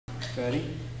Ready?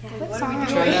 Yeah, What what song song are are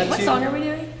we Try we not doing? What to. song are we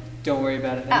doing? Don't worry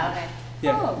about it. Oh, okay.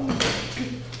 Yeah.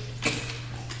 Oh.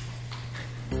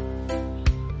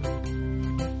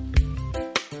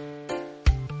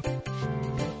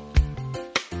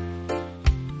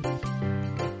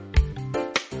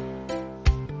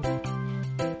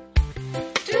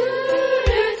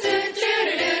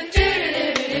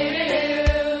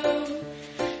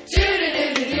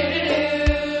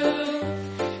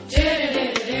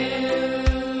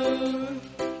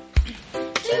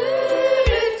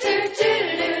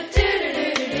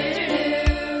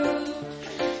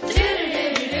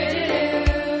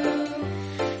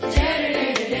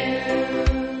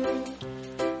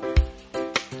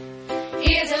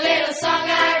 Here's a little song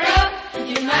I wrote.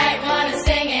 You might want to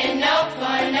sing it note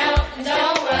for note.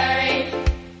 Don't worry.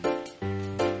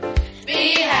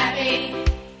 Be happy.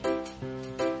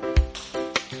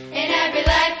 In every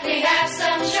life we have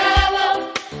some trouble.